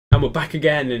And we're back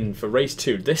again in for race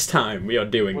 2. This time we are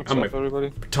doing... What's up,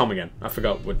 everybody? Tom again. I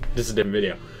forgot what... This is a different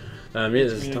video.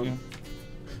 This is Tom.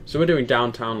 So we're doing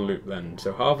downtown loop then.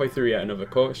 So halfway through yet another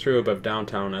corkscrew above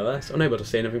downtown LS. Unable to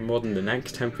see anything more than the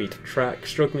next 10 feet of track.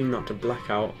 Struggling not to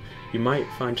black out. You might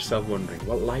find yourself wondering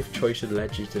what life choices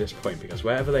led you to this point. Because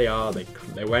wherever they are,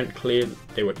 they weren't clear.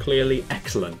 They were clearly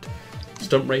excellent.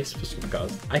 Stunt race for some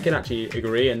cars. I can actually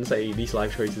agree and say these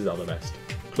life choices are the best.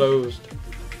 Closed.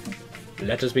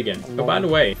 Let us begin. Oh, by the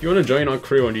way, if you want to join our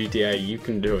crew on GTA, you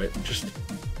can do it. Just,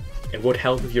 it would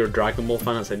help if you're a Dragon Ball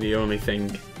fan. That's like the only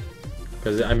thing.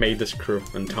 Because I made this crew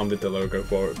and Tom did the logo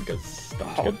for it because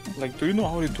that's good. Like, do you know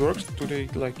how it works? Do they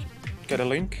like get a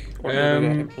link or do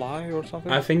they apply or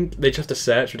something? I think they just have to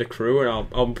search for the crew, and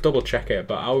I'll double check it.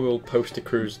 But I will post the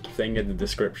crew's thing in the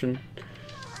description.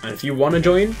 And if you want to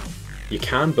join, you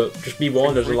can, but just be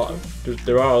warned.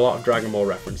 There are a lot of Dragon Ball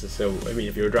references. So I mean,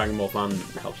 if you're a Dragon Ball fan,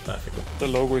 it helps perfectly. The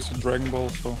logo is in Dragon Ball,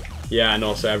 so. Yeah, and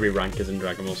also every rank is in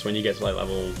Dragon Ball. So when you get to like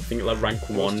level, I think like rank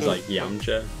 1's like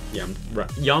Yamcha,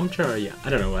 or yeah, I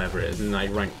don't know, whatever it is, and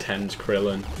like rank 10's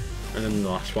Krillin, and then the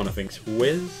last one I think's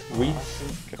Whis. I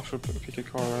think I should pick a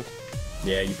car, right?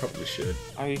 Yeah, you probably should.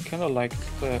 I kind of like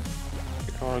the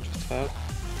car I just had.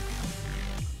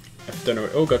 I don't know.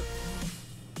 Oh god.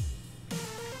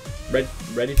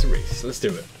 Ready to race. Let's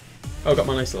do it. Oh, I got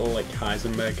my nice little like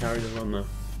Heisenberg carriages on now.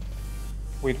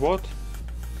 Wait, what?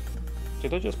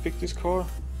 Did I just pick this car?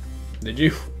 Did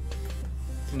you?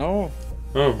 No.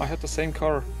 Oh. I had the same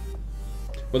car.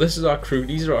 Well, this is our crew.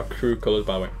 These are our crew colours,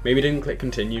 by the way. Maybe didn't click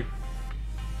continue.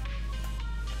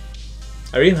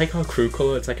 I really like our crew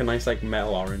colour. It's like a nice like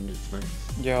metal orange. It's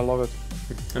nice. Yeah, I love it.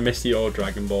 I miss the old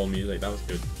Dragon Ball music. That was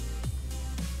good.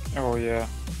 Oh yeah.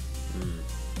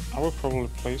 I will probably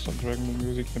play some Dragon Ball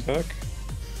music in the back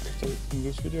in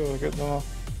this video.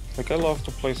 I love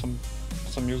to play some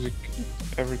music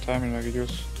every time in my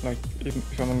videos, like even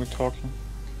if I'm only talking.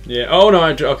 Yeah. Oh no.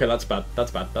 Okay, that's bad.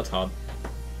 That's bad. That's hard.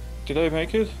 Did I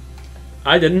make it?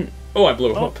 I didn't. Oh, I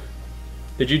blew up.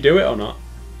 Did you do it or not?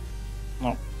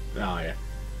 No. Oh yeah.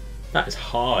 That is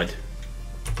hard.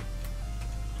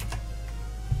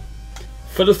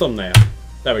 For the thumbnail.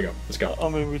 There we go. Let's go. I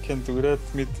mean, we can do that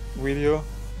mid-video.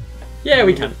 Yeah,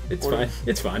 we can. It's fine.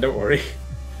 It's fine. Don't worry.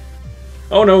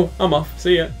 Oh no, I'm off.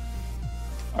 See ya.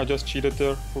 I just cheated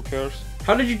there. Who cares?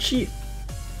 How did you cheat?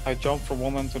 I jumped from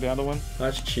one end to the other one.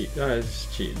 That's cheat. That is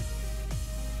cheating.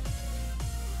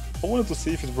 I wanted to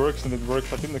see if it works, and it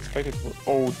worked. I didn't expect it to work.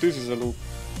 Oh, this is a loop.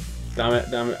 Damn it!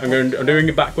 Damn it! I'm doing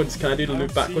it backwards. Can I do the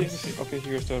loop backwards? Okay,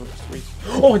 here's the street.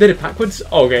 Oh, I did it backwards.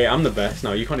 Okay, I'm the best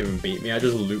now. You can't even beat me. I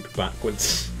just looped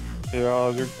backwards.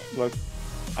 Yeah,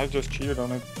 I just cheated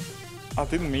on it. I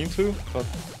didn't mean to, but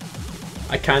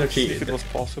I kind of cheated. If it was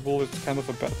possible, it's kind of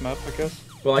a bad map, I guess.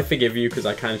 Well, I forgive you because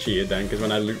I kind of cheated then. Because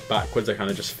when I looped backwards, I kind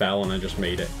of just fell and I just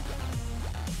made it.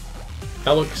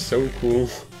 That looks so cool.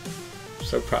 I'm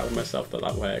so proud of myself that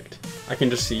worked. I can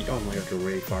just see. Oh my god, you're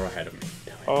really far ahead of me.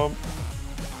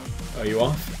 Are you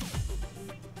off?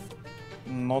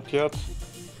 Not yet.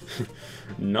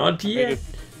 Not yet.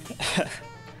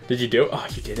 Did you do it? Oh,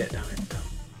 you did it. Damn it.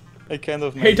 I kind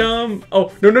of. Hey Tom!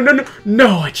 Oh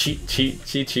no! I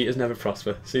cheaters never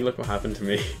prosper. See, look what happened to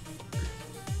me.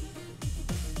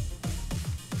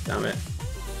 Damn it.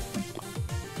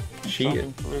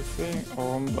 Cheated.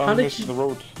 How did you? The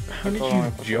road. How did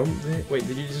you jump there? Wait,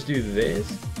 did you just do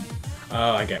this?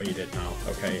 Oh, I get what you did now.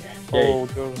 Okay. Oh,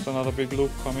 there's another big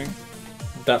loop coming.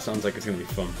 That sounds like it's gonna be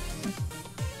fun.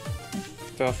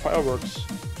 There are fireworks.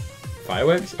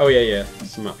 Fireworks? Oh yeah.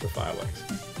 Some map for fireworks.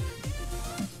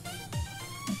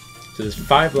 So there's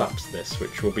 5 laps of this,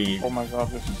 which will be... Oh my god,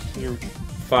 this is huge.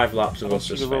 5 laps of us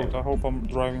just failing. I hope I'm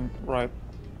driving right.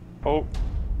 Oh.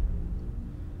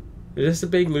 Is this the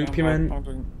big loop you meant?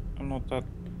 I'm not that...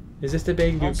 Is this the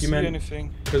big loop you meant? I don't see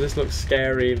anything. Because this looks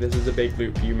scary. This is the big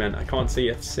loop you meant. I can't see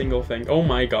a single thing. Oh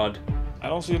my god. I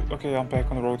don't see it. Okay, I'm back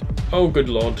on the road. Oh good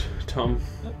lord, Tom.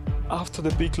 After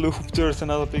the big loop, there's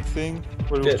another big thing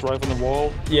where you drive on the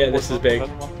wall. Yeah, this is big.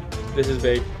 This is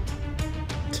big.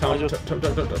 Tom.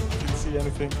 Didn't see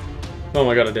anything. Oh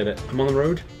my god, I did it. I'm on the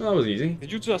road. Oh, that was easy.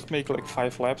 Did you just make like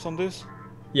 5 laps on this?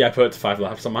 Yeah, I put it to 5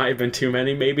 laps. That might have been too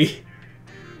many, maybe.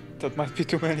 That might be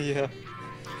too many, yeah.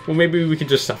 Well, maybe we can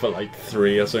just stop at like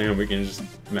 3 or something and we can just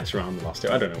mess around the last 2.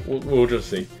 I don't know. We'll just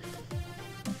see.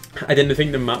 I didn't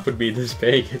think the map would be this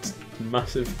big. It's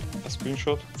massive. A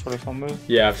screenshot for the thumbnail?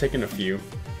 Yeah, I've taken a few.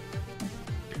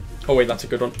 Oh wait, that's a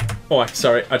good one. Oh,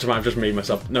 sorry. I might have just made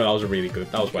myself... No, that was really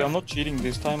good. That was wet. I'm not cheating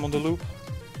this time on the loop.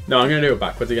 No, I'm going to do it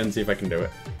backwards again and see if I can do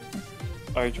it.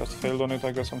 I just failed on it.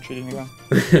 I guess I'm cheating again.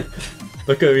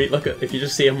 Look at me, look at, if you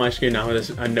just see on my screen now,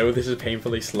 this, I know this is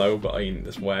painfully slow, but I mean,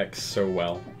 this works so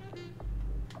well.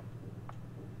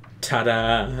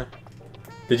 Ta-da!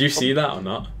 Did you see that or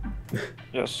not?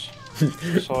 Yes.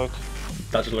 I saw it.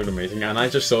 That just looked amazing, and I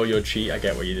just saw your cheat. I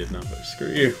get what you did now, but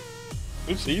screw you.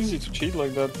 It's easy to cheat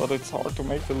like that, but it's hard to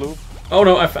make the loop. Oh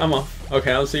no, I'm off.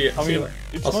 Okay, I'll see you. I mean,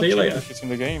 I'll see you later. If it's in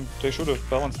the game, they should have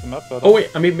balanced the map better. Oh wait,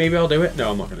 I mean, maybe I'll do it.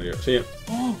 No, I'm not gonna do it. See you.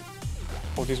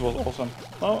 Oh, this was awesome.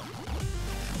 Oh,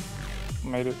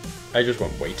 made it. I just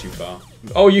went way too far.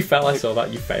 Oh, you fell. I saw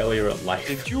that. You failure at life.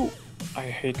 Did you? I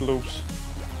hate loops.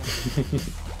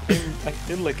 I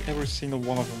did like every single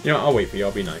one of them. You know, I'll wait for you.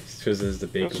 I'll be nice because there's the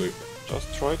big loop.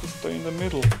 Just try to stay in the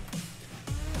middle.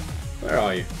 Where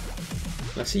are you?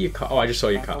 I see your car. Oh, I just saw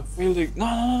your car.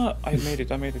 No, I made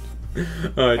it.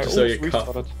 Oh, I just saw your car.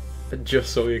 Restarted. I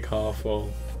just saw your car fall.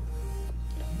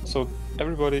 So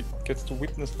everybody gets to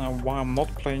witness now why I'm not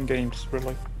playing games,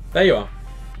 really. There you are.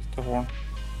 The horn.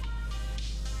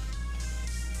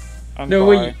 And No,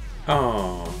 wait.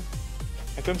 Oh.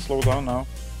 I can slow down now.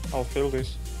 I'll fail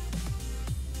this.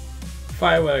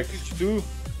 Fireworks. What did you do?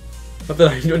 What did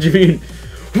I? What do you mean?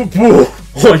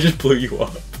 Oh, I just blew you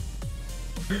up.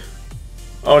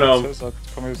 Oh no. It says that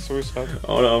committed suicide.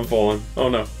 Oh no, I'm falling. Oh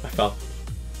no, I fell.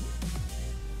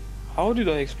 How did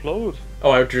I explode? Oh,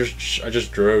 I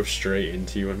just drove straight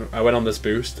into you, and I went on this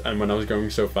boost, and when I was going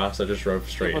so fast, I just drove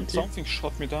straight into you. Something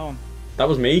shot me down. That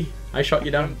was me. I shot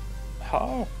you down.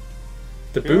 How?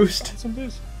 The boost.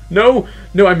 This? No,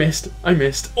 I missed.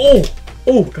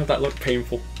 Oh god, that looked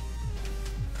painful.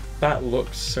 That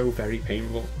looked so very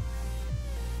painful.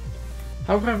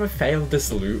 How have I failed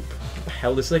this loop? What the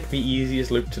hell? This is like the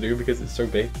easiest loop to do because it's so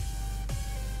big.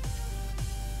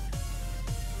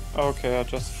 Okay, I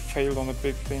just failed on the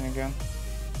big thing again.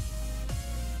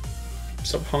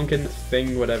 Stop honking the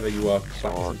thing, whatever you are.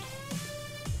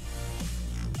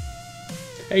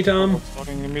 Hey Tom! I'm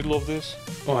starting in the middle of this.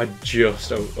 Oh, I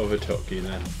just overtook you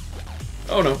then.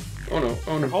 Oh no, oh no,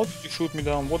 oh no. How did you shoot me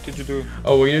down? What did you do?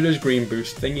 Oh, well, you know those green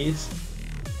boost thingies?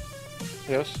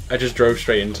 Yes. I just drove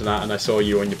straight into that and I saw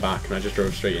you on your back and I just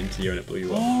drove straight into you and it blew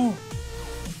you up. Oh!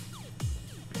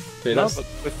 See, no, but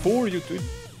before you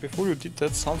did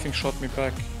that, something shot me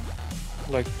back.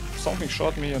 Like, something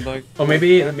shot me and like... Oh,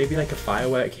 maybe like a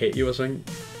firework hit you or something?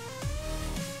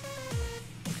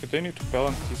 Okay, they need to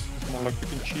balance this. It's more like you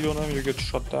can cheat on them, you get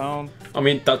shot down. I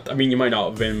mean, you might not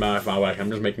have been my firework. I'm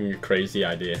just making a crazy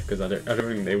idea because I don't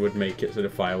think they would make it so the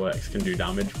fireworks can do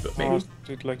damage, but maybe.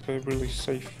 Did like the really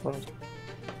safe route.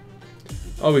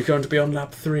 Oh, we're going to be on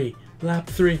lap 3. Lap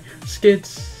 3.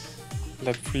 Skids.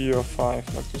 Lap 3 or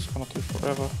 5. Like this is gonna take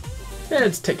forever. Yeah,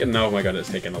 it's taken. Oh my god,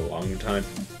 it's taken a long time.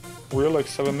 We're like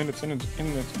 7 minutes in it,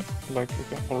 like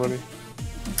already.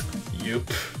 Yup.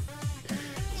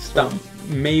 That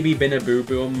maybe been a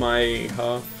boo-boo on my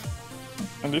half.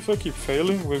 And if I keep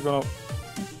failing, we're gonna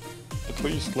at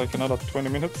least like another 20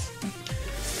 minutes.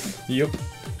 Yup.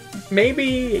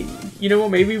 Maybe, you know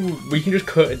what, maybe we can just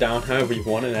cut it down however you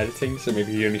want in editing, so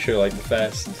maybe you only show like the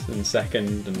first and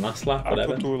second and last lap,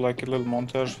 whatever. I could do like a little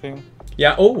montage thing.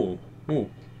 Yeah, oh!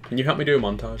 Can you help me do a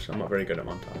montage? I'm not very good at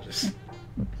montages.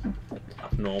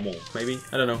 Normal, maybe?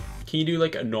 I don't know. Can you do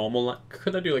like a normal lap?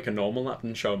 Could I do like a normal lap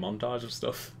and show a montage of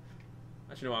stuff?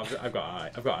 Actually, no, I've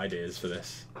got ideas for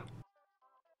this.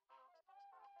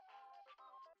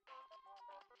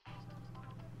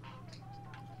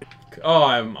 Oh,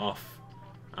 I am off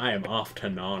to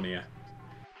Narnia.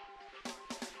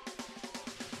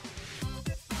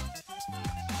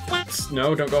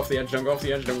 No, don't go off the edge, don't go off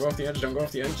the edge, don't go off the edge, don't go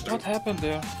off the edge. What happened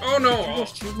there? Oh no! Did you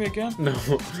just shoot me again? No,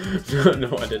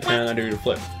 no, I did. Can I do the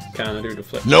flip? Can I do the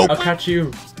flip? Nope. I'll catch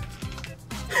you.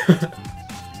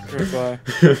 Goodbye.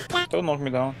 Don't knock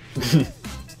me down.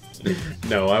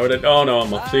 No, I wouldn't. Oh no,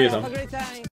 I'm off. See you, Tom.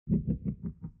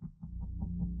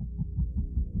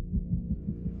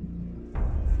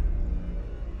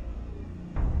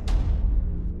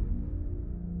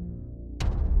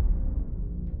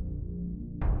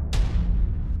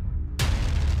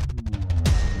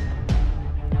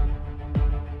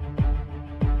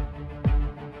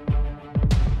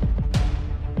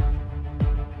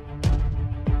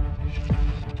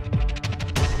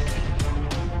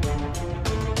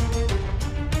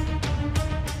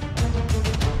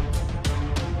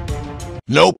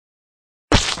 Nope.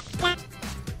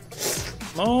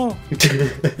 No!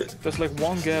 There's like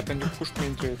one gap and you pushed me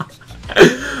into it.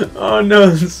 Oh no,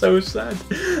 that's so sad.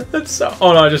 That's so.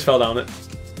 Oh no, I just fell down it.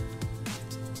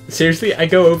 Seriously, I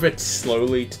go over it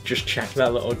slowly to just check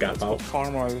that little gap That's out. what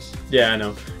karma is. Yeah, I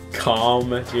know.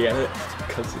 Karma, do you get it?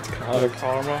 Because it's karma.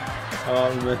 Karma.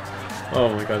 Karma.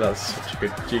 Oh my god, that's such a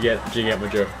good. Do you get my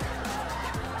joke?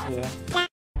 Yeah.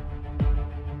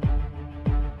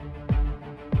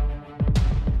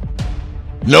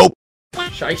 Nope.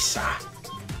 Scheisse.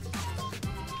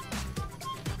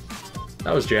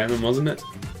 That was German, wasn't it?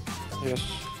 Yes.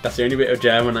 That's the only bit of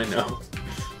German I know.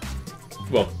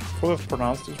 Well, Could have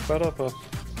pronounced it better, but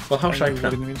well, how should I know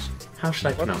what it pronounce? means. How should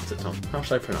I pronounce it, Tom? How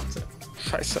should I pronounce it?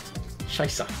 Scheisse.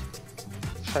 Scheisse.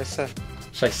 Scheisse.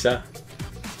 Scheisse.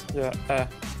 Yeah,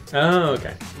 Oh,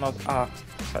 okay. not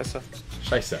Scheisse.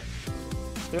 Scheisse.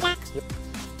 Yep. Yep.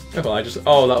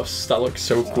 Oh, well, that looks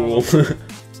so cool.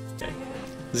 Okay.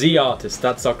 Z Artist,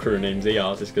 that's our crew name, Z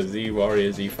Artist, because Z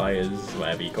Warriors, Z Fires,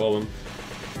 whatever you call them.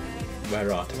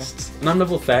 We're artists. And I'm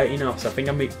level 30 now, so I think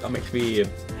that might make me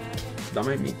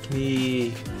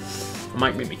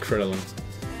Krillin.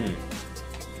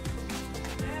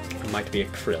 I might be a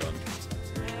Krillin.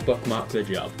 Bookmark the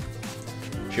job.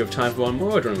 Do you have time for one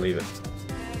more, or do you want to leave it?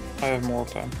 I have more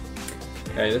time.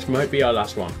 Okay, this might be our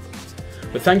last one.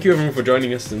 But thank you everyone for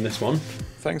joining us in this one.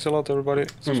 Thanks a lot, everybody.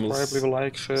 Subscribe, leave a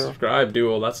like, share. Subscribe, do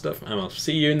all that stuff, and I'll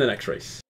see you in the next race.